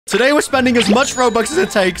Today, we're spending as much Robux as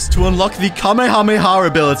it takes to unlock the Kamehameha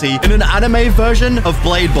ability in an anime version of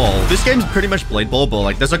Bladeball. This game's pretty much Bladeball, but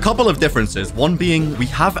like, there's a couple of differences. One being we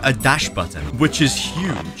have a dash button, which is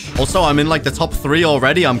huge. Also, I'm in like the top 3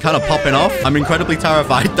 already. I'm kind of popping off. I'm incredibly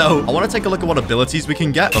terrified, though. I want to take a look at what abilities we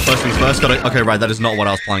can get. But first things first, gotta... Okay, right, that is not what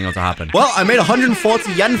I was planning on to happen. Well, I made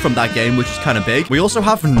 140 yen from that game, which is kind of big. We also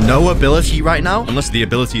have no ability right now, unless the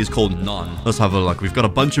ability is called none. Let's have a look. We've got a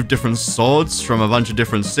bunch of different swords from a bunch of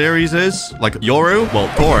different series, like Yoru,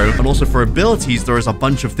 well, Toru. And also for abilities, there is a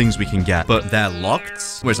bunch of things we can get, but they're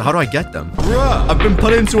locked. Wait, so how do I get them? Bruh, I've been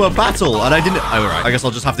put into a battle, and I didn't... All right, I guess I'll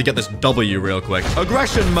just have to get this W real quick.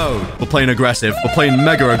 Aggression mode. We're playing aggressive. We're playing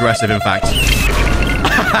mega aggressive, in fact.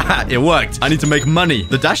 It worked. I need to make money.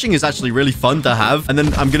 The dashing is actually really fun to have. And then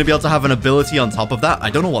I'm going to be able to have an ability on top of that. I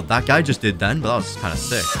don't know what that guy just did then, but that was kind of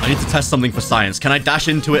sick. I need to test something for science. Can I dash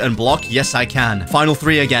into it and block? Yes, I can. Final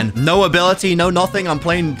 3 again. No ability, no nothing. I'm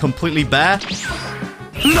playing completely bare.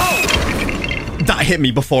 No! That hit me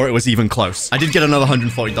before it was even close. I did get another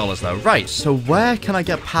 $140 though. Right, so where can I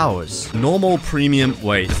get powers? Normal, premium.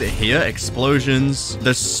 Wait, is it here? Explosions.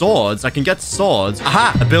 There's swords. I can get swords.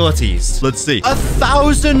 Aha! Abilities. Let's see.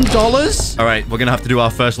 $1,000? All right, we're gonna have to do our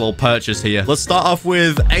first little purchase here. Let's start off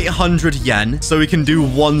with 800 yen so we can do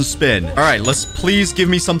 1 spin. All right, let's please give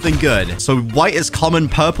me something good. So white is common,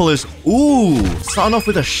 purple is... Ooh! Starting off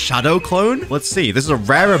with a shadow clone. Let's see. This is a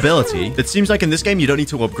rare ability. It seems like in this game, you don't need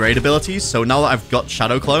to upgrade abilities. So now that I've got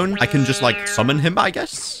Shadow Clone, I can just like summon him, I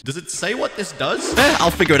guess. Does it say what this does? I'll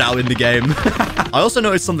figure it out in the game. I also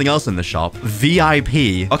noticed something else in the shop.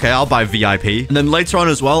 VIP. Okay, I'll buy VIP. And then later on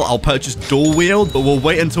as well, I'll purchase Dual Wield, but we'll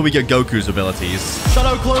wait until we get Goku's abilities.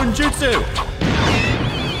 Shadow Clone Jutsu.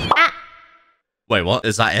 Wait, what?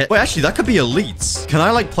 Is that it? Wait, actually, that could be elites. Can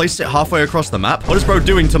I like place it halfway across the map? What is bro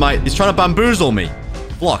doing to my... He's trying to bamboozle me.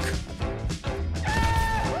 Block.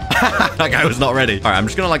 That guy was not ready. All right, I'm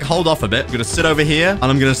just gonna like hold off a bit. I'm gonna sit over here and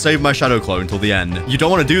I'm gonna save my Shadow Clone until the end. You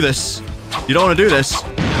don't want to do this. You don't want to do this.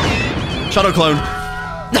 Shadow Clone.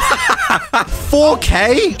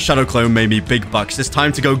 4K? Shadow Clone made me big bucks. It's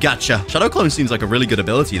time to go gacha. Shadow Clone seems like a really good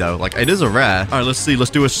ability though. Like it is a rare. All right, let's see.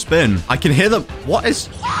 Let's do a spin. I can hear them. What is...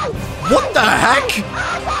 What the heck?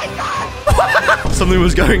 Something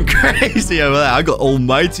was going crazy over there. I got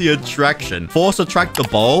Almighty Attraction. Force Attract the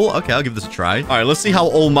ball. Okay, I'll give this a try. All right, let's see how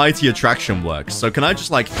Almighty Attraction works. So can I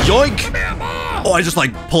just like yoink? Oh, I just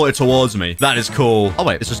like pull it towards me. That is cool. Oh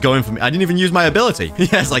wait, it's just going for me. I didn't even use my ability.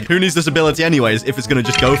 Yeah, it's like, who needs this ability anyways if it's gonna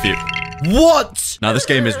just go for you? What? Now this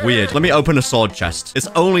game is weird. Let me open a sword chest. It's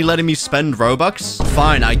only letting me spend Robux.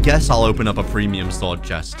 Fine, I guess I'll open up a premium sword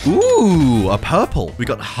chest. Ooh, a purple. We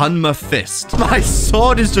got Hanma Fist. My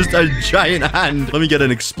sword is just a giant hand. Let me get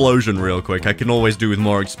an explosion real quick. I can always do with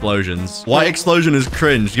more explosions. White explosion is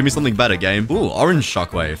cringe. Give me something better, game. Ooh, orange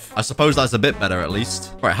shockwave. I suppose that's a bit better at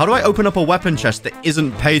least. All right, how do I open up a weapon chest that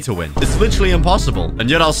isn't pay to win? It's literally impossible.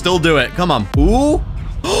 And yet I'll still do it. Come on. Ooh.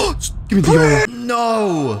 Give me the aura.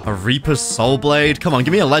 No. A Reaper's Soul Blade. Come on,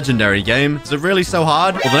 give me a legendary game. Is it really so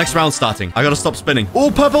hard? Well, the next round's starting. I gotta stop spinning.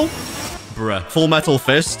 Oh, purple. Bruh. Full Metal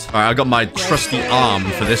Fist. All right, I got my trusty arm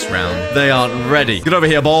for this round. They aren't ready. Get over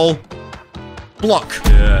here, ball. Block.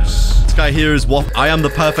 Yes. This guy here is I am the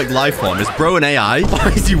perfect life form. Is bro an AI? Why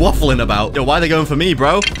is he waffling about? Yo, why are they going for me,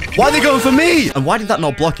 bro? Why are they going for me? And why did that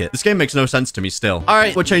not block it? This game makes no sense to me still. All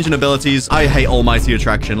right, we're changing abilities. I hate Almighty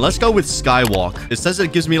Attraction. Let's go with Skywalk. It says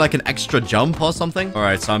it gives me like an extra jump or something. All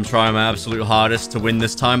right, so I'm trying my absolute hardest to win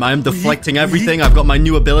this time. I am deflecting everything. I've got my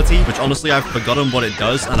new ability, which honestly, I've forgotten what it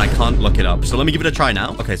does and I can't look it up. So let me give it a try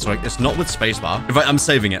now. Okay, so it's not with spacebar. In fact, I'm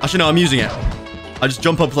saving it. Actually, no, I'm using it. I just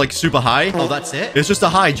jump up like super high. Oh, that's it? It's just a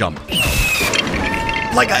high jump.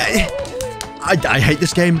 Like, I hate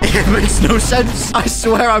this game. It makes no sense. I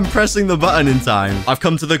swear I'm pressing the button in time. I've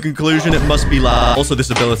come to the conclusion it must be loud. Also,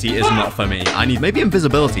 this ability is not for me. I need maybe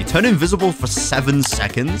invisibility. Turn invisible for 7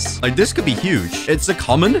 seconds. Like, this could be huge. It's a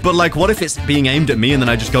common, but like, what if it's being aimed at me and then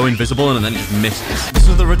I just go invisible and then just misses? This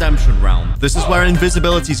is the redemption round. This is where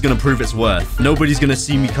invisibility is going to prove its worth. Nobody's going to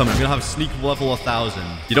see me coming. I'm going to have sneak level 1,000.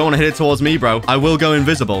 You don't want to hit it towards me, bro. I will go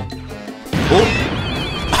invisible. Oh.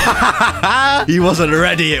 He wasn't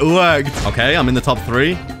ready. It worked. Okay, I'm in the top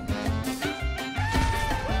 3.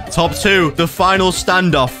 Top 2. The final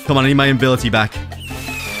standoff. Come on, I need my ability back.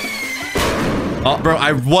 Oh, bro,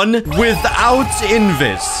 I won without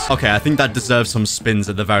invis. Okay, I think that deserves some spins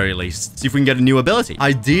at the very least. See if we can get a new ability.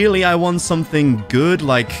 Ideally, I want something good,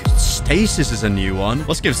 like Stasis is a new one.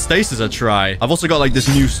 Let's give Stasis a try. I've also got like this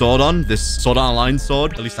new sword on, this Sword Art Online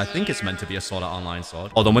sword. At least I think it's meant to be a Sword Art Online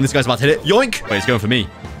sword. Hold on, when this guy's about to hit it, yoink. Wait, he's going for me.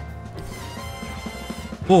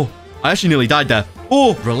 Oh, I actually nearly died there.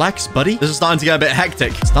 Oh, relax, buddy. This is starting to get a bit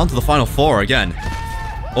hectic. It's down to the final 4 again.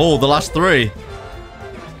 Oh, the last 3.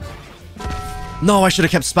 No, I should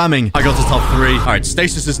have kept spamming. I got to top 3. All right,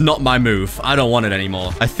 stasis is not my move. I don't want it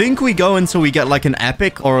anymore. I think we go until we get like an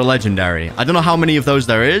epic or a legendary. I don't know how many of those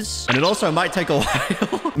there is. And it also might take a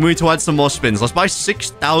while. We need to add some more spins. Let's buy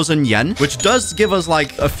 6,000 yen, which does give us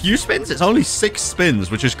like a few spins. It's only 6 spins,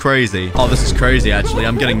 which is crazy. Oh, this is crazy, actually.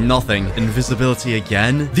 I'm getting nothing. Invisibility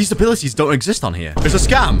again. These abilities don't exist on here. It's a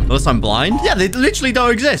scam. Unless I'm blind. Yeah, they literally don't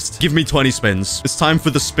exist. Give me 20 spins. It's time for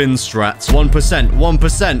the spin strats. 1%,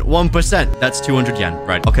 1%, 1%. That's 200 yen.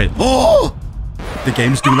 Right. Okay. Oh! The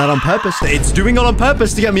game's doing that on purpose. It's doing it on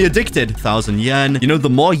purpose to get me addicted. 1,000 yen. You know, the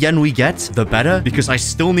more yen we get, the better. Because I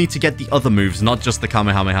still need to get the other moves, not just the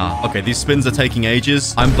Kamehameha. Okay, these spins are taking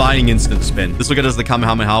ages. I'm buying instant spin. This will get us the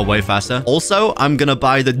Kamehameha way faster. Also, I'm gonna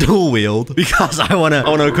buy the dual wield because I wanna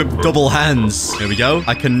equip double hands. Here we go.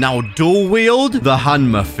 I can now dual wield the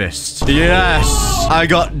Hanma fist. Yes! I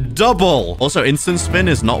got double. Also, instant spin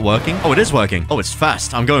is not working. Oh, it is working. Oh, it's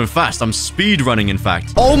fast. I'm going fast. I'm speed running, in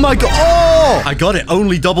fact. Oh my god. Oh! I got it.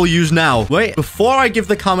 Only W's now. Wait, before I give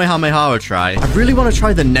the Kamehameha a try, I really want to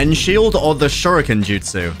try the Nen Shield or the Shuriken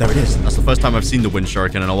Jutsu. There it is. That's the first time I've seen the Wind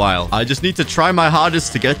Shuriken in a while. I just need to try my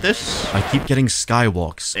hardest to get this. I keep getting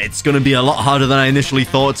Skywalks. It's going to be a lot harder than I initially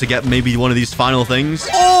thought to get maybe one of these final things.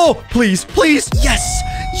 Oh, please, please. Yes.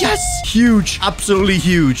 Yes. Huge. Absolutely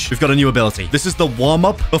huge. We've got a new ability. This is the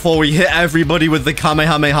warm-up before we hit everybody with the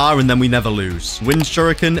Kamehameha and then we never lose. Wind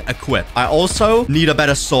Shuriken equip. I also need a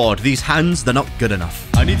better sword. These hands, they're not good enough.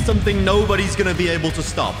 I need something nobody's gonna be able to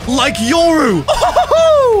stop. Like Yoru!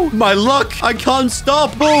 Oh, my luck! I can't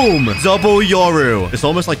stop! Boom! Double Yoru. It's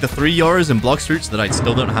almost like the 3 Yorus in Blox Fruits that I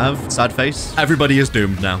still don't have. Sad face. Everybody is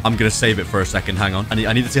doomed now. I'm gonna save it for a second. Hang on.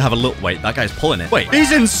 I needed to have a look. Wait, that guy's pulling it. Wait,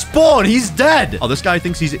 he's in spawn! He's dead! Oh, this guy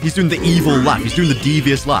thinks he's doing the evil laugh. He's doing the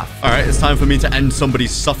devious laugh. All right, it's time for me to end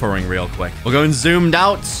somebody's suffering real quick. We're going zoomed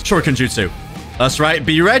out. Shuriken Jutsu. That's right.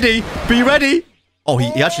 Be ready. Be ready. Oh,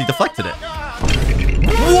 he actually deflected it.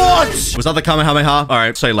 What? Was that the Kamehameha? All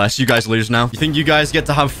right, say less. You guys lose now. You think you guys get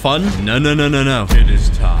to have fun? No, no, no, no, no. It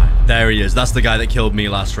is time. There he is. That's the guy that killed me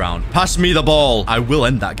last round. Pass me the ball. I will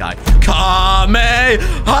end that guy.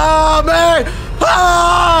 Kamehameha!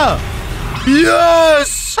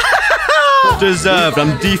 Yes! Deserved.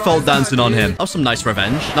 I'm default dancing on him. That was some nice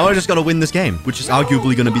revenge. Now I just got to win this game, which is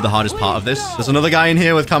arguably going to be the hardest part of this. There's another guy in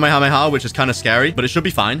here with Kamehameha, which is kind of scary, but it should be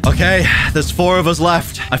fine. Okay, there's 4 of us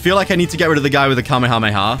left. I feel like I need to get rid of the guy with the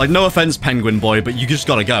Kamehameha. Like, no offense, Penguin Boy, but you just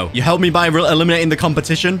got to go. You helped me by eliminating the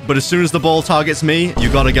competition, but as soon as the ball targets me,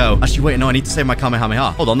 you got to go. Actually, wait, no, I need to save my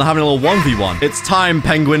Kamehameha. Hold on, they're having a little 1v1. It's time,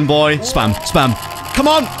 Penguin Boy. Spam, spam. Come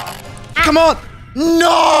on. Come on. No!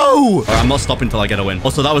 All right, I'm not stopping till I get a win.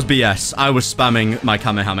 Also, that was BS. I was spamming my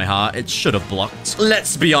Kamehameha. It should have blocked.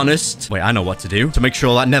 Let's be honest. Wait, I know what to do to make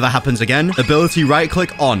sure that never happens again. Ability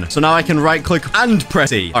right-click on. So now I can right-click and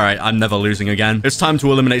press E. All right, I'm never losing again. It's time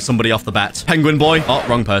to eliminate somebody off the bat. Penguin Boy. Oh,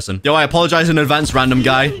 wrong person. Yo, I apologize in advance, random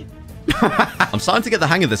guy. I'm starting to get the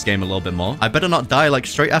hang of this game a little bit more. I better not die like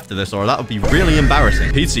straight after this or that would be really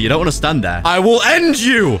embarrassing. Pizza, you don't want to stand there. I will end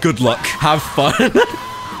you. Good luck. Have fun.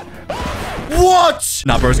 What?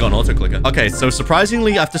 Nah, bro's got an auto-clicker. Okay, so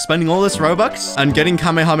surprisingly, after spending all this Robux and getting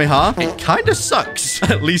Kamehameha, it kind of sucks.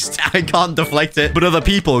 At least I can't deflect it, but other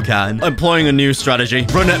people can. Employing a new strategy.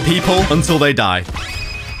 Run at people until they die.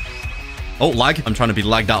 Oh, lag. I'm trying to be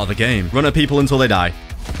lagged out of the game. Run at people until they die.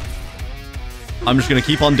 I'm just going to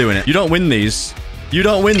keep on doing it. You don't win these. You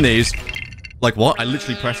don't win these. Like what? I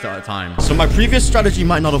literally pressed it at a time. So my previous strategy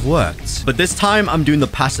might not have worked, but this time I'm doing the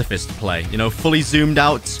pacifist play, you know, fully zoomed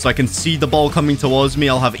out so I can see the ball coming towards me.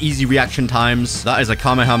 I'll have easy reaction times. That is a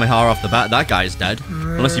Kamehameha off the bat. That guy's dead.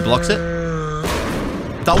 Unless he blocks it.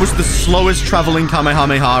 That was the slowest traveling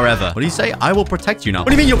Kamehameha ever. What do you say? I will protect you now. What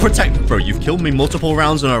do you mean you'll protect? Bro, you've killed me multiple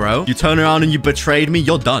rounds in a row. You turn around and you betrayed me.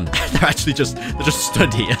 You're done. they're just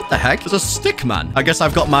stood here. What the heck? There's a stick, man. I guess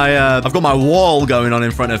I've got my wall going on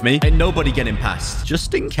in front of me. Ain't nobody getting past.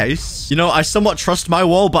 Just in case. You know, I somewhat trust my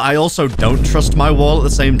wall, but I also don't trust my wall at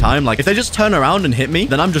the same time. Like, if they just turn around and hit me,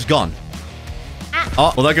 then I'm just gone.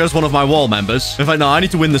 Oh, well, there goes one of my wall members. In fact, no, I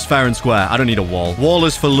need to win this fair and square. I don't need a wall. Wall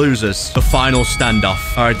is for losers. The final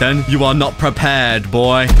standoff. All right, then. You are not prepared,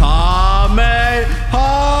 boy.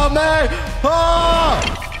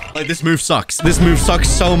 Like, this move sucks. This move sucks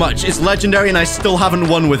so much. It's legendary, and I still haven't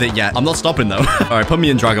won with it yet. I'm not stopping, though. All right, put me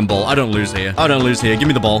in Dragon Ball. I don't lose here. I don't lose here. Give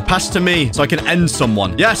me the ball. Pass to me so I can end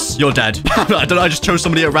someone. Yes, you're dead. I don't know. I just chose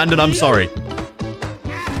somebody at random. I'm sorry.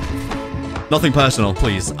 Nothing personal,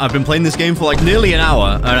 please. I've been playing this game for like nearly an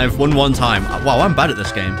hour, and I've won one time. Wow, I'm bad at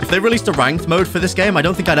this game. If they released a ranked mode for this game, I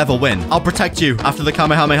don't think I'd ever win. I'll protect you after the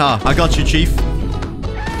Kamehameha. I got you, Chief.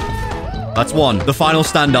 That's one. The final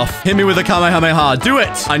standoff. Hit me with a Kamehameha. Do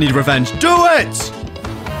it! I need revenge. Do it!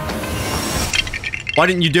 Why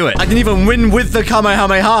didn't you do it? I didn't even win with the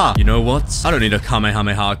Kamehameha. You know what? I don't need a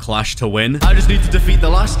Kamehameha clash to win. I just need to defeat the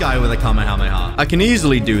last guy with a Kamehameha. I can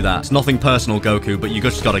easily do that. It's nothing personal, Goku, but you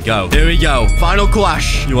just gotta go. Here we go. Final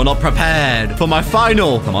clash. You are not prepared for my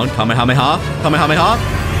final. Come on, Kamehameha. Kamehameha.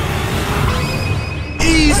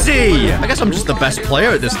 Easy! I guess I'm just the best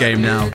player at this game now.